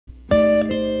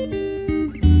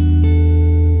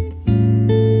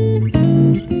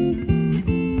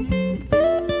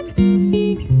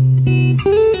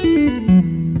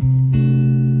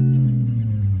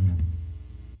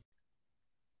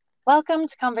Welcome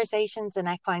to Conversations in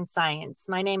Equine Science.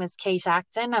 My name is Kate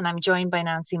Acton and I'm joined by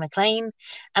Nancy McLean.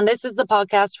 And this is the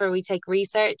podcast where we take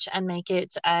research and make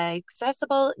it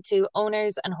accessible to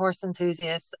owners and horse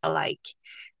enthusiasts alike.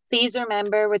 Please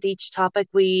remember with each topic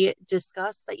we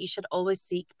discuss that you should always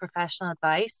seek professional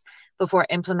advice before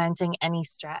implementing any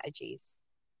strategies.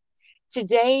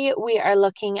 Today, we are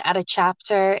looking at a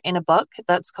chapter in a book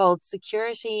that's called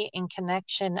Security in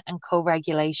Connection and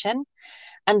Co-Regulation.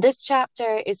 And this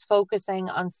chapter is focusing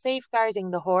on safeguarding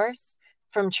the horse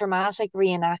from traumatic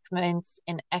reenactments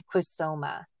in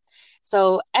equisoma.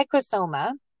 So,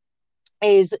 equisoma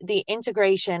is the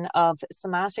integration of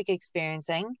somatic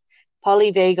experiencing,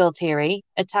 polyvagal theory,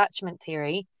 attachment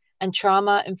theory, and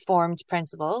trauma-informed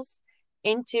principles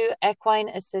into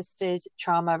equine-assisted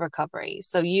trauma recovery.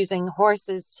 So using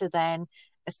horses to then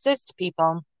assist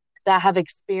people that have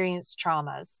experienced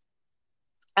traumas.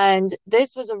 And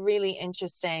this was a really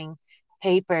interesting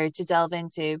paper to delve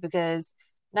into because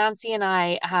Nancy and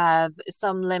I have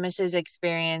some limited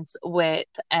experience with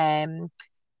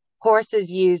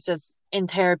horses used as in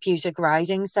therapeutic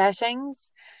riding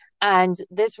settings. And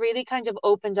this really kind of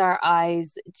opened our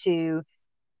eyes to,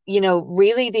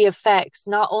 really the effects,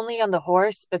 not only on the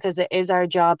horse, because it is our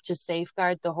job to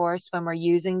safeguard the horse when we're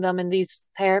using them in these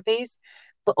therapies,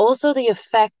 but also the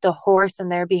effect the horse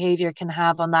and their behavior can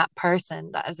have on that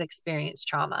person that has experienced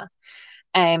trauma.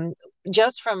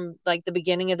 Just from like the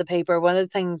beginning of the paper, one of the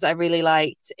things I really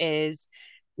liked is,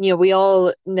 we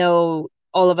all know,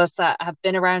 all of us that have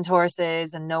been around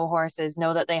horses and know horses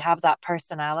know that they have that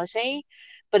personality,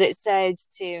 but it said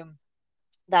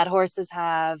that horses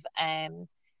have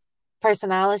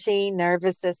personality,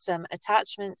 nervous system,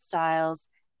 attachment styles,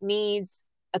 needs,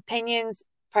 opinions,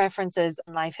 preferences,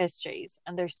 and life histories,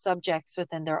 and they're subjects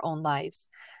within their own lives.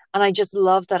 And I just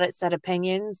love that it said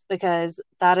opinions because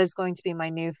that is going to be my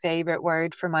new favorite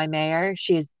word for my mare.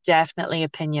 She is definitely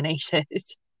opinionated.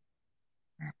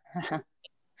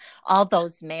 All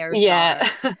those mares Yeah.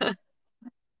 are.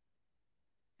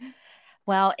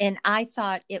 Well, and I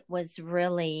thought it was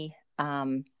really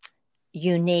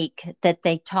unique that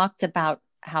they talked about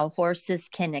how horses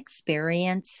can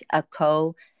experience a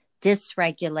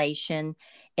dysregulation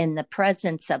in the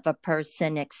presence of a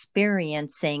person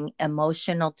experiencing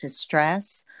emotional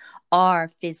distress or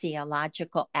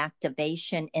physiological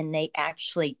activation, and they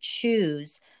actually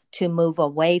choose to move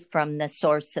away from the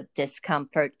source of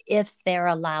discomfort if they're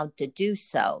allowed to do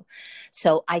so.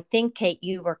 So I think, Kate,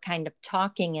 you were kind of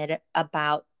talking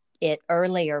about it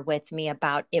earlier with me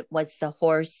about it was the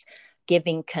horse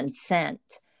giving consent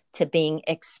to being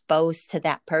exposed to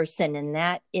that person. And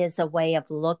that is a way of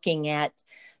looking at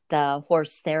the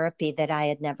horse therapy that I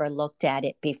had never looked at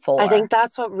it before. I think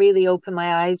that's what really opened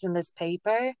my eyes in this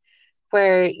paper,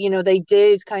 where, they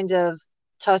did kind of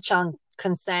touch on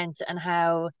consent and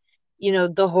how,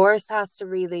 the horse has to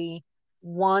really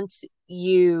want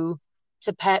you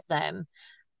to pet them.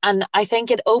 And I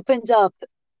think it opened up,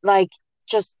 like,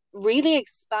 just really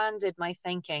expanded my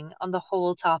thinking on the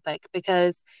whole topic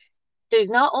because there's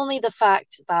not only the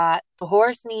fact that the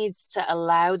horse needs to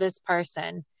allow this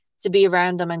person to be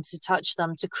around them and to touch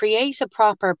them to create a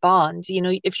proper bond.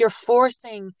 If you're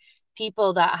forcing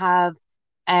people that have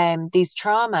these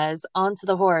traumas onto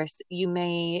the horse, you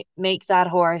may make that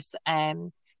horse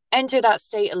enter that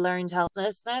state of learned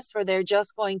helplessness where they're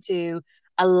just going to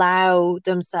allow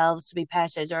themselves to be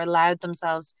petted or allow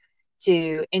themselves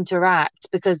to interact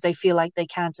because they feel like they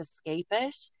can't escape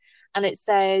it. And it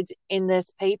said in this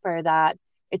paper that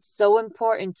it's so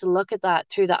important to look at that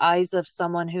through the eyes of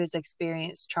someone who's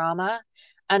experienced trauma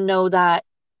and know that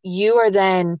you are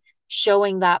then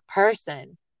showing that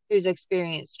person who's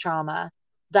experienced trauma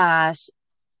that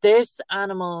this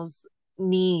animal's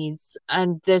needs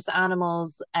and this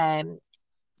animal's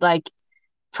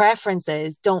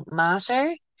preferences don't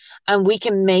matter, and we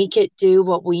can make it do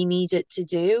what we need it to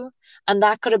do. And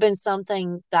that could have been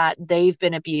something that they've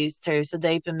been abused through, so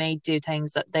they've been made do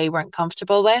things that they weren't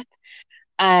comfortable with.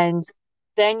 And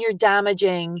then you're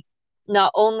damaging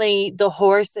not only the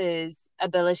horse's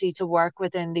ability to work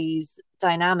within these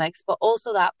dynamics, but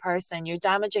also that person. You're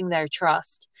damaging their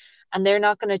trust, and they're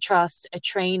not going to trust a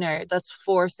trainer that's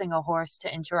forcing a horse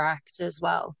to interact as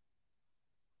well.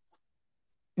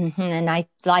 Mm-hmm. And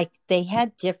they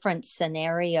had different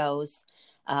scenarios.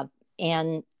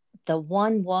 And the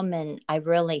one woman I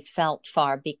really felt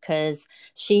for because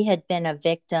she had been a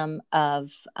victim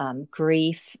of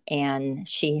grief and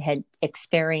she had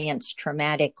experienced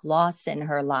traumatic loss in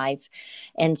her life.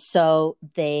 And so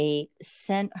they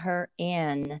sent her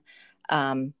in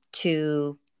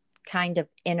to kind of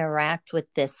interact with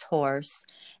this horse,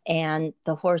 and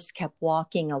the horse kept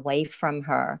walking away from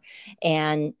her.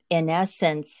 And in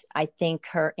essence, I think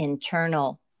her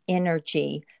internal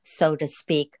energy, so to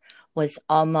speak, was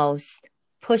almost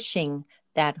pushing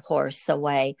that horse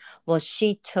away. Well,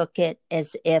 she took it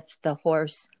as if the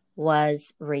horse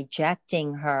was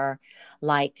rejecting her,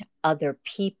 like other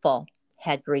people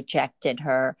had rejected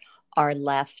her or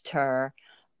left her,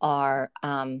 or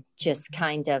just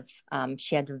kind of,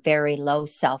 she had very low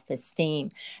self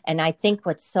esteem. And I think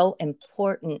what's so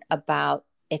important about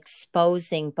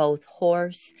exposing both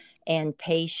horse and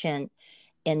patient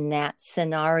in that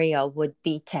scenario would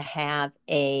be to have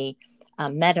a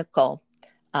medical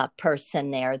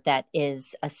person there that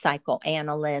is a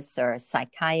psychoanalyst or a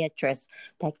psychiatrist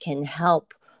that can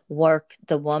help work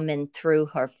the woman through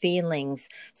her feelings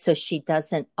so she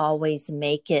doesn't always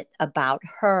make it about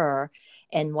her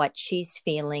and what she's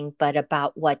feeling, but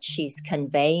about what she's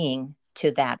conveying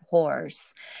to that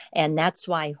horse. And that's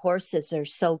why horses are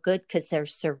so good, because their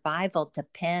survival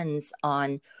depends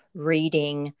on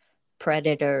reading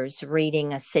predators,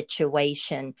 reading a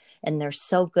situation, and they're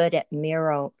so good at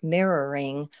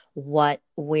mirroring what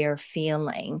we're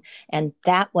feeling. And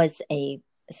that was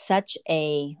such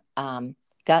a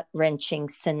gut-wrenching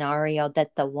scenario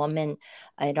that the woman,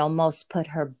 it almost put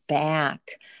her back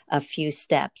a few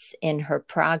steps in her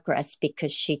progress,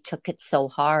 because she took it so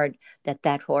hard that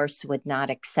that horse would not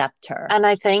accept her. And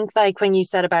I think, like, when you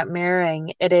said about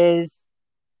mirroring, it's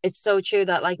so true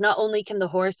that, like, not only can the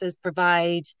horses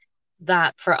provide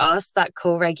that for us, that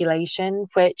co-regulation,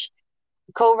 which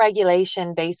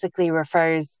co-regulation basically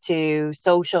refers to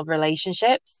social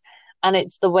relationships, and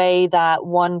it's the way that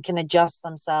one can adjust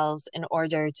themselves in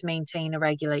order to maintain a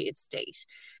regulated state.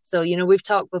 So, we've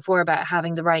talked before about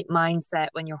having the right mindset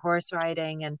when you're horse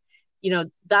riding, and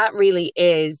that really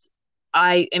is,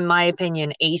 in my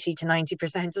opinion, 80 to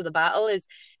 90% of the battle is,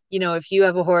 if you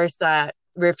have a horse that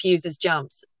refuses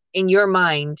jumps, in your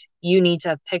mind, you need to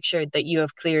have pictured that you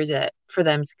have cleared it for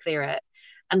them to clear it.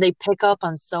 And they pick up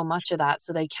on so much of that,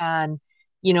 so they can,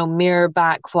 mirror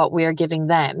back what we're giving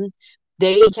them.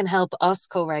 They can help us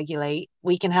co-regulate.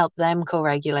 We can help them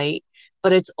co-regulate.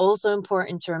 But it's also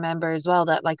important to remember as well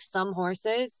that, like, some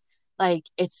horses, like,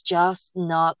 it's just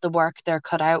not the work they're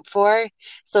cut out for.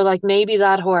 So, like, maybe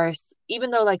that horse,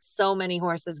 even though, like, so many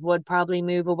horses would probably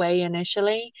move away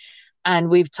initially,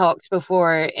 and we've talked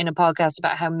before in a podcast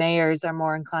about how mares are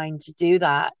more inclined to do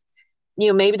that.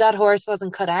 Maybe that horse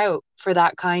wasn't cut out for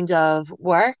that kind of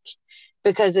work,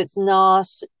 because it's not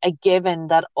a given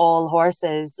that all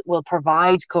horses will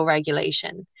provide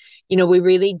co-regulation. We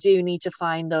really do need to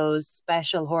find those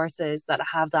special horses that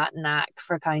have that knack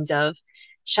for kind of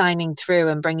shining through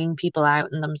and bringing people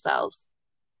out in themselves.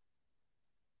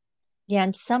 Yeah,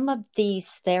 and some of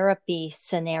these therapy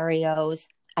scenarios,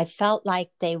 I felt like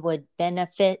they would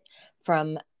benefit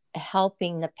from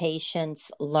helping the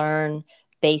patients learn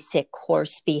basic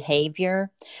horse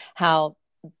behavior. How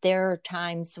there are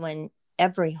times when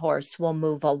every horse will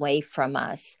move away from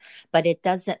us, but it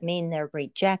doesn't mean they're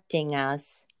rejecting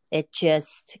us. It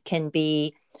just can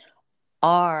be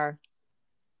our,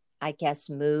 I guess,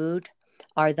 mood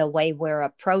or the way we're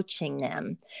approaching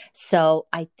them. So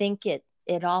I think it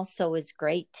also is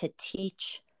great to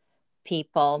teach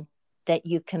people that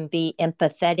you can be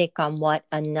empathetic on what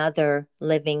another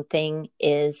living thing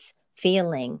is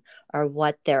feeling or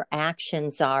what their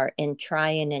actions are, and try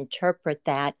and interpret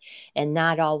that, and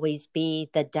not always be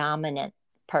the dominant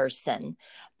person,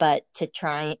 but to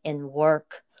try and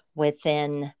work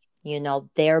within,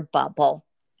 their bubble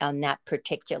on that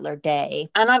particular day.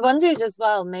 And I wondered as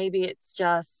well, maybe it's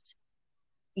just,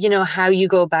 how you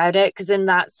go about it. Because in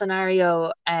that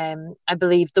scenario, I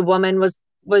believe the woman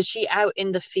was she out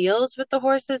in the fields with the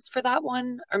horses for that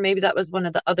one? Or maybe that was one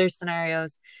of the other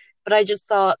scenarios. But I just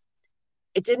thought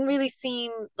it didn't really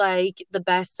seem like the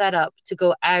best setup to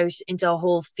go out into a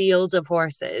whole field of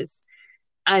horses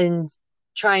and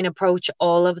try and approach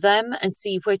all of them and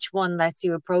see which one lets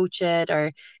you approach it.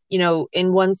 Or,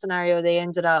 in one scenario, they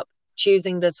ended up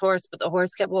choosing this horse, but the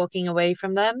horse kept walking away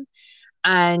from them,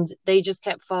 and they just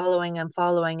kept following and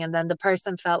following. And then the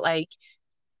person who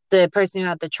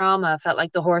had the trauma felt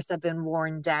like the horse had been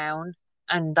worn down,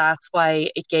 and that's why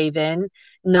it gave in,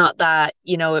 not that,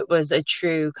 it was a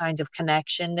true kind of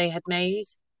connection they had made.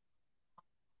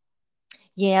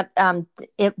 Yeah,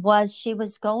 she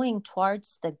was going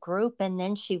towards the group, and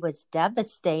then she was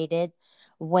devastated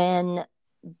when,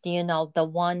 the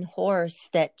one horse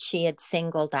that she had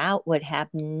singled out would have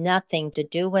nothing to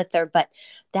do with her. But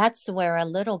that's where a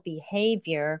little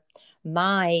behavior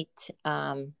might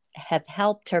have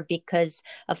helped her because,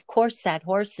 of course, that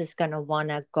horse is going to want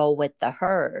to go with the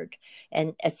herd.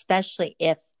 And especially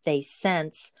if they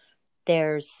sense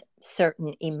there's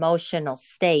certain emotional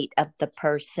state of the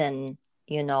person,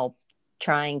 you know,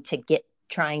 trying to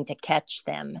catch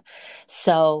them.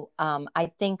 So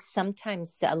I think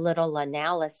sometimes a little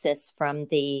analysis from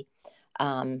the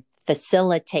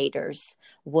facilitators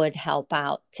would help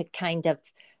out to kind of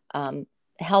um,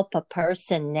 help a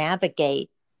person navigate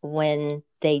when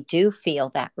they do feel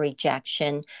that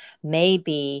rejection,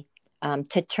 maybe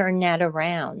to turn that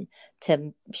around,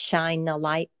 to shine the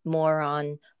light more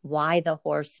on why the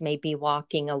horse may be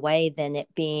walking away than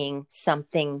it being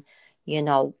something, you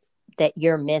know, that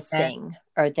you're Yeah. missing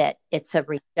or that it's a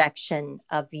rejection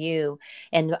of you.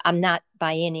 And I'm not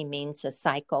by any means a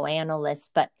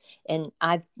psychoanalyst, but and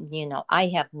I've, you know, I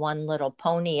have one little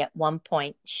pony. At one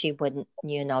point she wouldn't,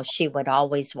 you know, she would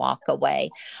always walk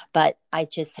away, but I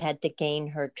just had to gain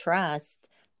her trust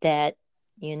that,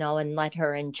 you know, and let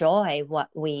her enjoy what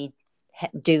we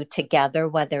do together,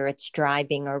 whether it's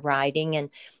driving or riding. And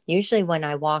usually when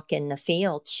I walk in the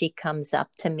field, she comes up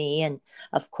to me. And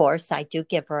of course, I do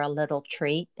give her a little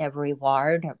treat, a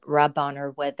reward, a rub on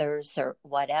her withers or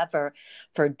whatever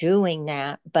for doing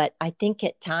that. But I think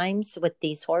at times with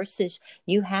these horses,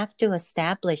 you have to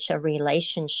establish a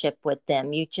relationship with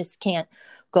them. You just can't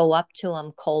go up to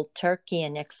them cold turkey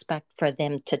and expect for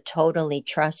them to totally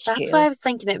trust That's why I you. was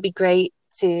thinking it'd be great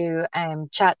to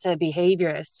chat to a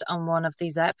behaviorist on one of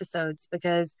these episodes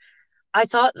because I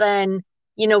thought then,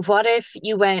 what if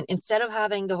you went, instead of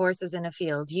having the horses in a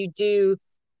field, you do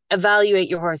evaluate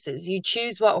your horses. You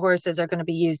choose what horses are going to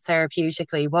be used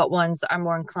therapeutically, what ones are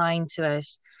more inclined to it,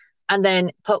 and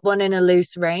then put one in a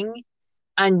loose ring.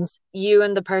 And you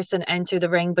and the person enter the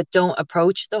ring, but don't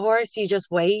approach the horse. You just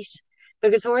wait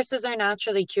because horses are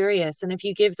naturally curious. And if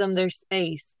you give them their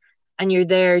space and you're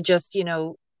there just,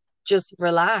 just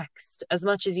relaxed as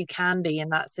much as you can be in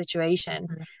that situation,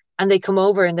 Mhm. and they come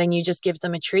over and then you just give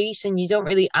them a treat and you don't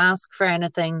really ask for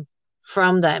anything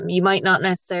from them. You might not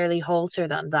necessarily halter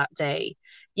them that day.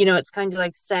 It's kind of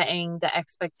like setting the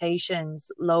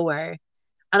expectations lower.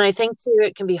 And I think too,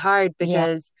 it can be hard Yeah.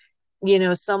 because,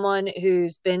 someone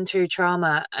who's been through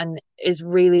trauma and is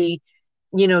really,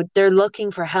 they're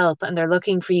looking for help and they're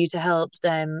looking for you to help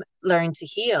them learn to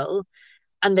heal.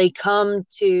 And they come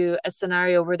to a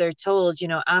scenario where they're told,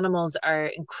 animals are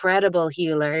incredible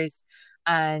healers.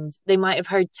 And they might have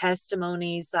heard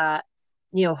testimonies that,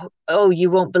 oh, you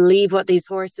won't believe what these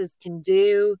horses can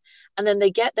do. And then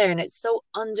they get there and it's so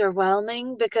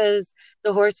underwhelming because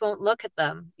the horse won't look at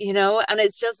them, and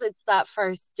it's that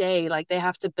first day, like they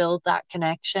have to build that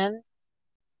connection.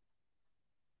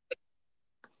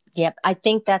 Yep, I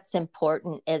think that's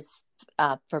important is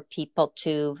for people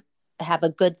to have a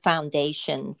good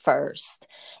foundation first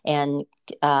and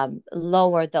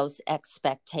lower those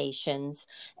expectations.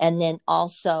 And then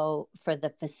also for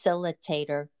the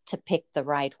facilitator to pick the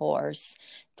right horse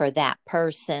for that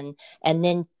person. And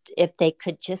then if they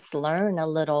could just learn a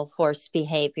little horse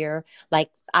behavior, like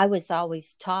I was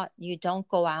always taught, you don't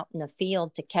go out in the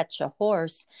field to catch a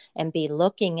horse and be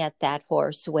looking at that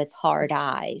horse with hard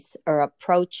eyes or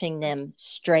approaching them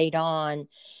straight on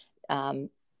um,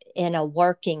 in a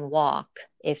working walk,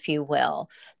 if you will,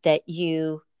 that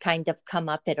you kind of come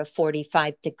up at a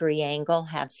 45-degree angle,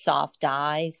 have soft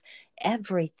eyes.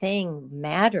 Everything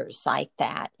matters like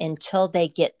that until they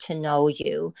get to know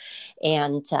you.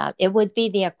 And it would be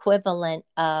the equivalent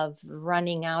of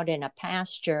running out in a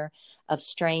pasture of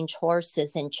strange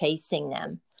horses and chasing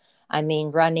them. I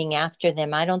mean, running after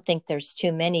them. I don't think there's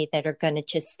too many that are going to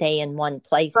just stay in one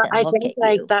place But and I look think at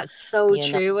like you, that's so you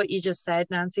know? true what you just said,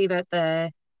 Nancy,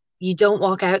 about you don't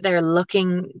walk out there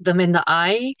looking them in the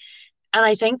eye. And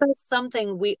I think that's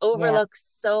something we Yeah. overlook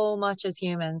so much as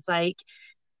humans. Like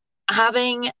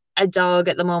having a dog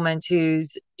at the moment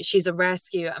she's a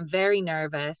rescue. I'm very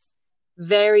nervous,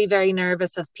 very, very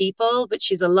nervous of people, but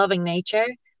she's a loving nature.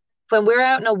 When we're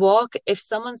out on a walk, if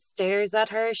someone stares at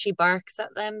her, she barks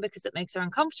at them because it makes her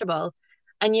uncomfortable.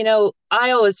 And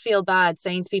I always feel bad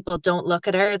saying to people, don't look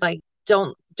at her, like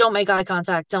don't make eye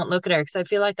contact, don't look at her, because I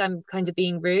feel like I'm kind of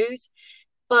being rude.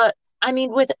 But I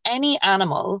mean, with any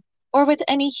animal or with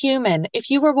any human, if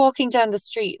you were walking down the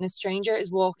street and a stranger is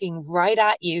walking right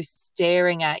at you,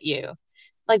 staring at you,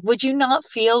 like, would you not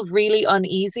feel really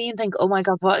uneasy and think, oh my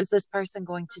God, what is this person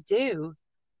going to do?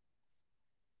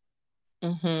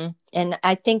 And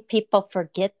I think people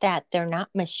forget that they're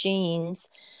not machines,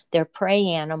 they're prey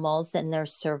animals, and their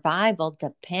survival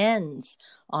depends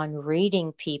on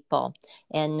reading people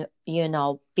and, you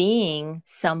know, being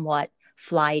somewhat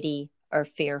flighty or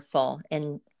fearful.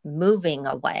 And moving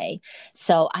away.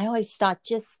 So I always thought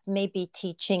just maybe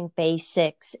teaching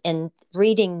basics and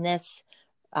reading this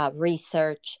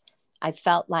research, I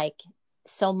felt like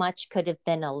so much could have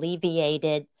been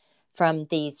alleviated from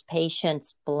these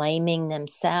patients blaming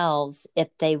themselves if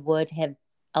they would have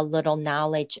a little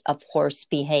knowledge of horse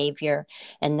behavior,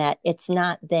 and that it's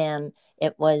not them,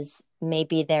 it was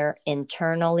maybe their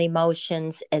internal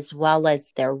emotions as well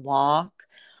as their walk,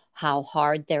 how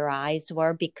hard their eyes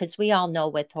were, because we all know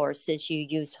with horses you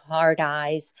use hard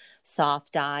eyes,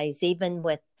 soft eyes. Even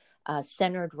with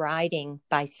Centered Riding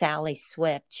by Sally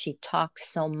Swift, she talks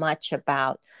so much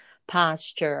about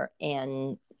posture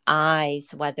and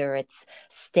eyes, whether it's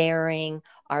staring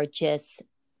or just,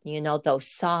 those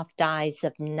soft eyes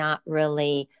of not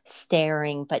really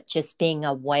staring, but just being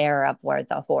aware of where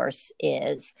the horse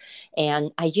is.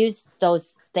 And I use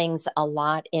those things a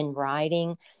lot in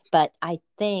riding, but I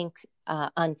think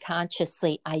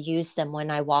unconsciously I use them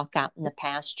when I walk out in the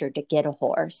pasture to get a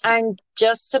horse. And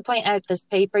just to point out, this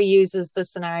paper uses the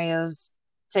scenarios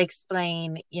to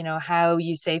explain, how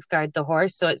you safeguard the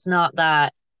horse. So it's not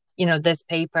that, this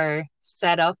paper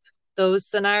set up those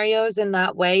scenarios in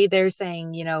that way. They're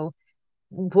saying,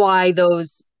 why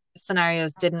those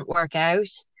scenarios didn't work out.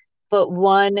 But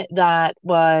one that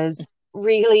was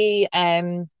really,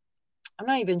 I'm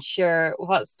not even sure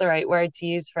what's the right word to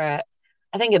use for it.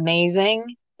 I think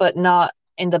amazing, but not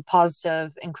in the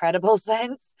positive, incredible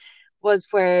sense, was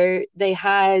where they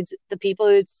had the people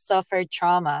who'd suffered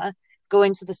trauma go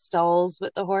into the stalls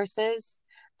with the horses,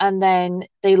 and then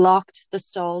they locked the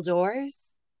stall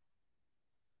doors.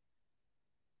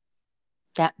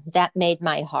 That made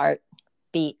my heart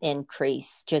beat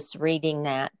increase just reading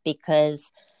that,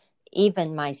 because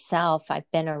even myself, I've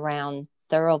been around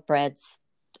thoroughbreds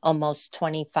almost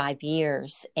 25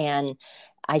 years, and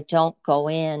I don't go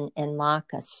in and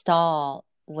lock a stall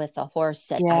with a horse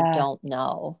that I Yeah. don't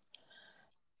know.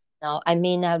 No, I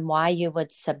mean, why you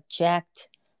would subject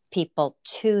people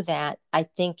to that, I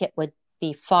think it would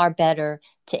be far better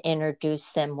to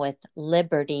introduce them with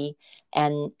liberty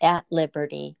and at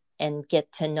liberty and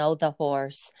get to know the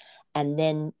horse, and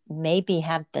then maybe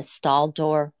have the stall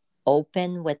door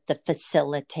open with the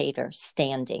facilitator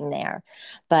standing there.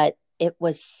 But it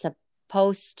was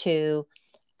supposed to,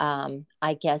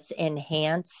 I guess,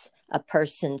 enhance a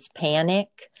person's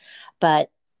panic. But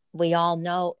we all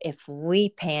know if we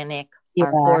panic,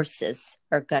 our Yeah. horses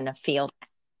are going to feel that.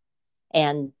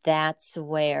 And that's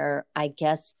where I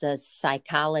guess the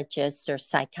psychologists or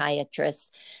psychiatrists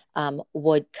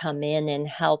would come in and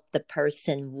help the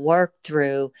person work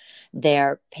through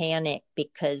their panic,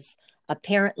 because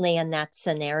apparently in that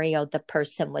scenario, the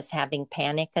person was having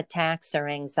panic attacks or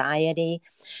anxiety,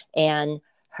 and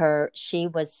she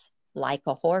was like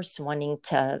a horse wanting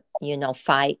to,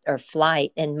 fight or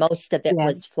flight, and most of it Yeah.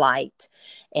 was flight.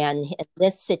 And in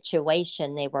this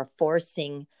situation, they were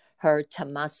forcing her to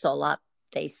muscle up,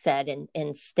 they said,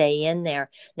 and stay in there.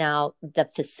 Now, the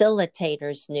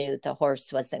facilitators knew the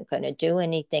horse wasn't going to do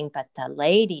anything, but the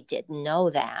lady didn't know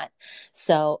that.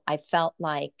 So I felt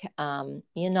like,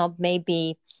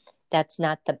 maybe that's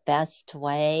not the best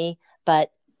way.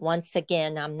 But once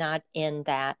again, I'm not in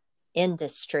that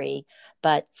industry.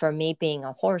 But for me, being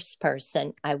a horse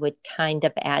person, I would kind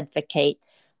of advocate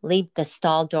leave the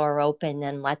stall door open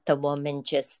and let the woman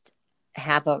just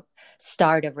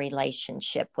start a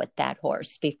relationship with that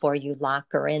horse before you lock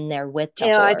her in there with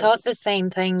the I thought the horse. same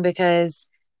thing because,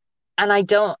 and I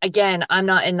don't, again, I'm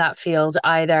not in that field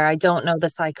either. I don't know the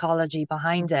psychology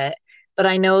behind it, but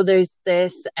I know there's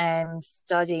this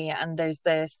study and there's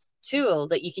this tool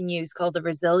that you can use called the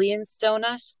resilience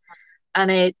donut. And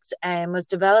it was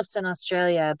developed in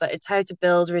Australia, but it's how to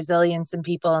build resilience in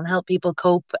people and help people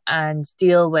cope and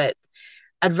deal with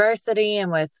adversity and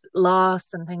with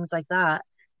loss and things like that.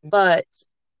 But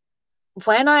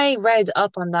when I read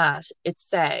up on that, it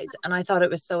said, and I thought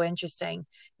it was so interesting,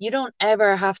 you don't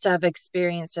ever have to have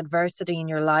experienced adversity in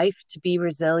your life to be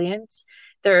resilient.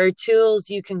 There are tools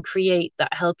you can create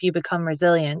that help you become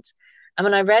resilient. And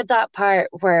when I read that part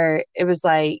where it was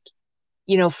like,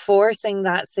 forcing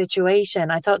that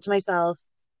situation, I thought to myself,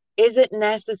 is it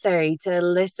necessary to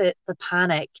elicit the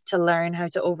panic to learn how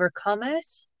to overcome it?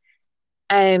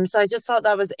 So I just thought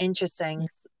that was interesting.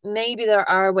 Maybe there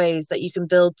are ways that you can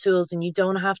build tools and you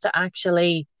don't have to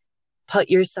actually put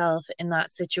yourself in that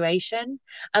situation.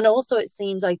 And also, it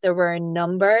seems like there were a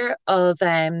number of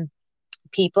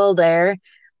people there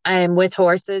with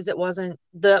horses. It wasn't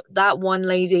that one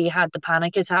lady had the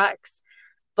panic attacks,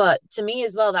 but to me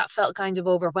as well, that felt kind of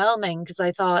overwhelming because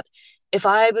I thought if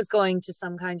I was going to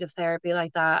some kind of therapy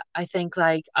like that, I think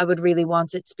like I would really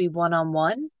want it to be one on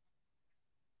one.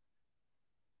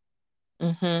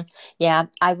 Mm-hmm. Yeah,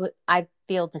 I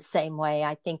feel the same way.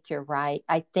 I think you're right.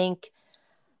 I think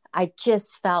I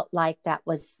just felt like that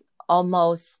was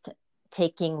almost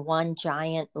taking one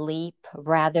giant leap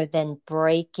rather than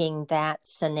breaking that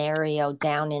scenario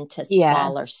down into Yeah.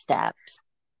 smaller steps.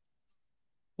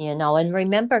 And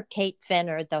remember Kate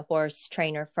Fenner, the horse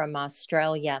trainer from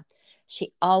Australia,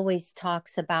 she always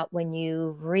talks about when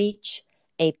you reach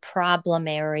a problem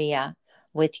area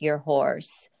with your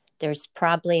horse, there's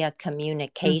probably a Hmm.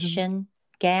 communication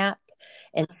gap.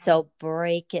 And so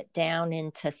break it down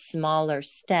into smaller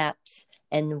steps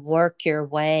and work your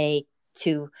way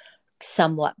to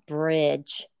somewhat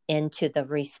bridge into the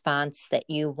response that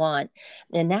you want.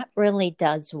 And that really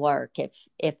does work.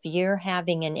 If you're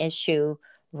having an issue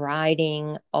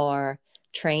riding or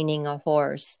training a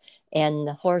horse and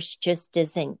the horse just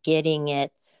isn't getting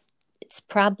it, it's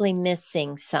probably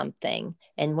missing something.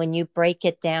 And when you break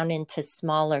it down into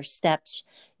smaller steps,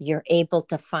 you're able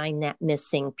to find that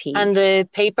missing And piece. the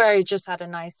paper just had a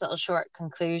nice little short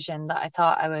conclusion that I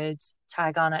thought I would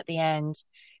tag on at the end.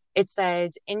 It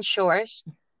said, in short,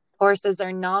 horses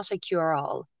are not a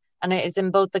cure-all, and it is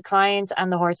in both the client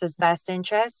and the horse's best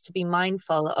interest to be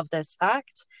mindful of this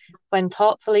fact when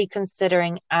thoughtfully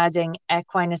considering adding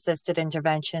equine-assisted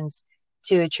interventions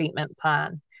to a treatment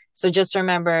plan. So just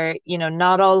remember,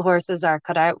 not all horses are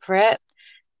cut out for it.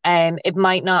 It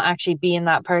might not actually be in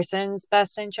that person's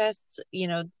best interest.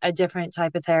 A different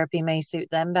type of therapy may suit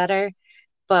them better.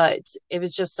 But it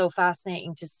was just so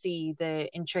fascinating to see the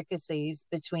intricacies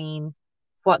between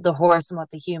what the horse and what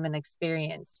the human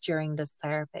experienced during this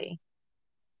therapy.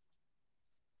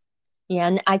 Yeah,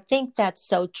 and I think that's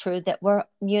so true that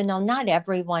not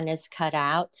everyone is cut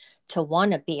out to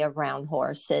want to be around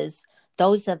horses.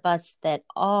 Those of us that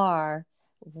are,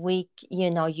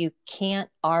 you can't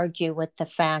argue with the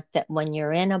fact that when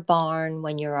you're in a barn,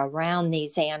 when you're around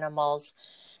these animals,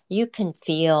 you can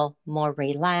feel more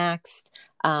relaxed.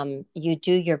 You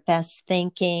do your best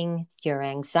thinking, your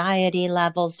anxiety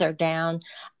levels are down.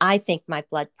 I think my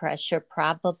blood pressure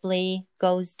probably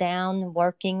goes down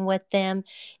working with them.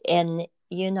 And,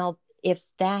 if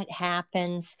that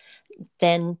happens,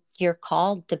 then you're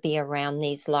called to be around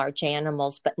these large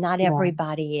animals, but not Yeah.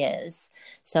 everybody is.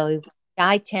 So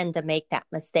I tend to make that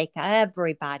mistake.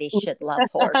 Everybody should love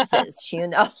horses.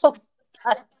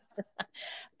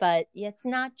 But it's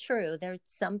not true. There's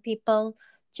some people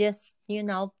just, they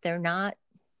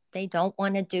don't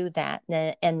want to do that.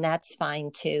 And that's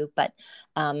fine too. But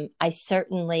I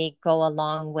certainly go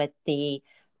along with the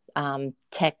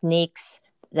techniques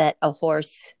that a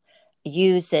horse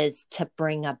uses to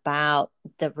bring about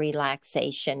the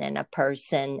relaxation in a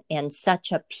person and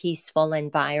such a peaceful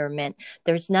environment.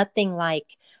 There's nothing like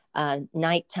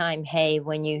nighttime hay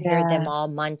when you hear them Yeah. all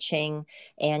munching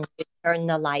and you turn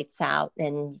the lights out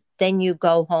and then you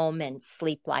go home and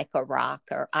sleep like a rock,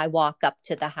 or I walk up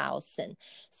to the house and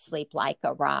sleep like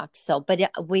a rock. So, but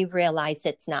we realize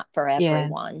it's not for Yeah.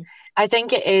 everyone. I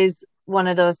think it is one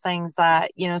of those things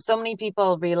that, so many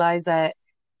people realize it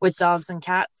with dogs and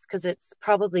cats because it's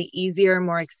probably easier,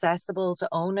 more accessible to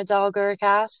own a dog or a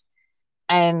cat.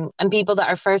 And people that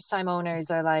are first time owners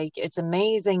are like, it's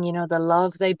amazing, the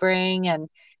love they bring and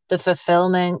the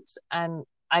fulfillment. And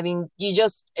I mean,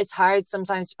 it's hard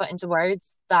sometimes to put into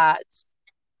words that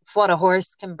what a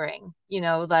horse can bring,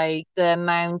 like the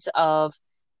amount of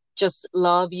just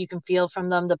love you can feel from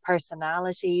them, the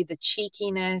personality, the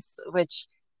cheekiness, which,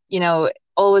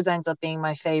 always ends up being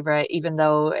my favorite, even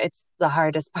though it's the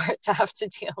hardest part to have to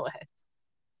deal with.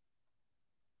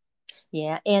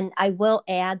 Yeah, and I will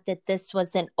add that this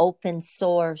was an open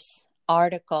source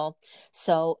article.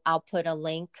 So I'll put a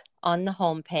link on the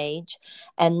homepage.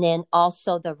 And then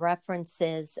also the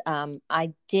references.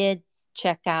 I did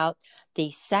check out the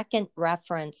second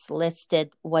reference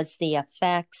listed was the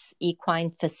effects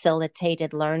equine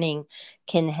facilitated learning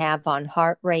can have on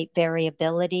heart rate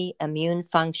variability, immune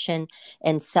function,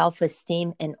 and self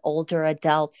esteem in older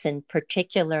adults, and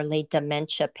particularly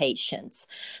dementia patients.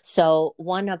 So,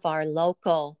 one of our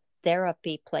local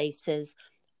therapy places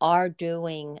are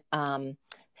doing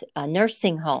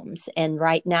nursing homes. And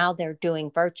right now they're doing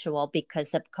virtual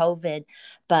because of COVID,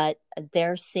 but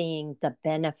they're seeing the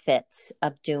benefits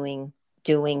of doing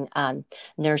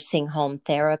nursing home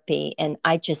therapy. And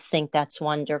I just think that's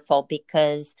wonderful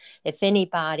because if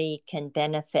anybody can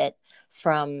benefit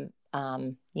from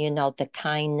the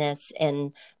kindness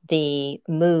and the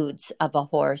moods of a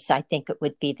horse, I think it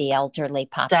would be the elderly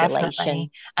population.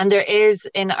 Definitely. And there is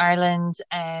in Ireland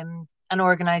an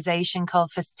organization called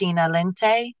Festina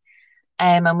Linte,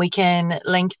 and we can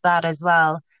link that as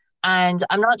well. And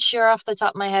I'm not sure off the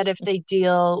top of my head if they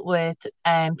deal with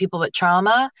people with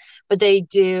trauma, but they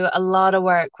do a lot of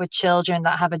work with children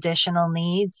that have additional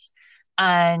needs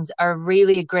and are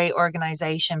really a great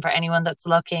organization for anyone that's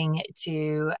looking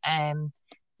to,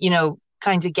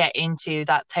 kind of get into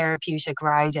that therapeutic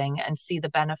riding and see the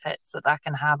benefits that that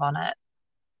can have on it.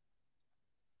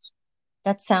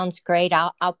 That sounds great.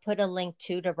 I'll put a link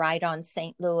to Ride on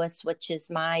St. Louis, which is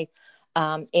my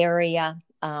area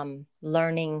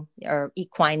learning or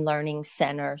equine learning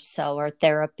center, so or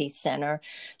therapy center.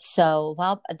 So,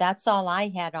 well, that's all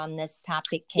I had on this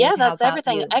topic. Yeah, Kate, how that's about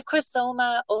everything. you?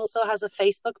 Equisoma also has a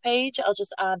Facebook page. I'll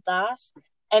just add that.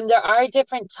 And there are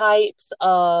different types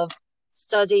of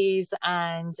studies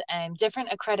and different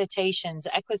accreditations.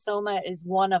 Equisoma is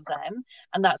one of them,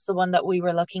 and that's the one that we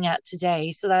were looking at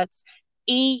today. So that's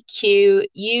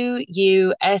EQUUSOMA,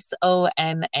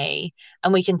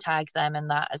 and we can tag them in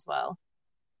that as well.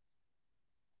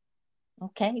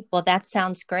 Okay, well, that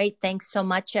sounds great. Thanks so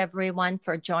much, everyone,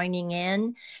 for joining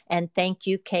in. And thank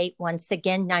you, Kate, once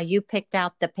again. Now, you picked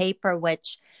out the paper,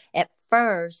 which at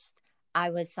first I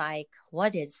was like,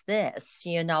 what is this?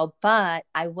 But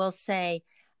I will say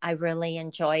I really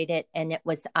enjoyed it and it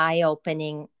was eye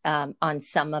opening on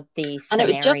some of these And it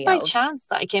was just by scenarios. chance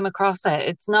that I came across it.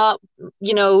 It's not,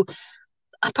 you know,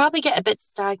 I probably get a bit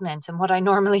stagnant in what I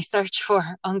normally search for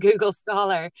on Google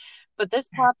Scholar. But this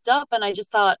popped up and I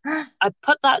just thought I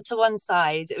put that to one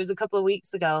side. It was a couple of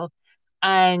weeks ago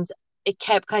and it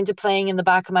kept kind of playing in the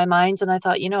back of my mind. And I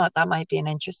thought, you know what, that might be an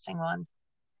interesting one.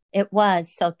 It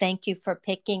was. So thank you for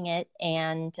picking it.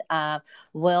 And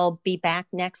we'll be back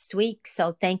next week.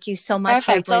 So thank you so much,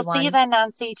 Perfect. I'll see you everyone. then,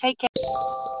 Nancy. Take care.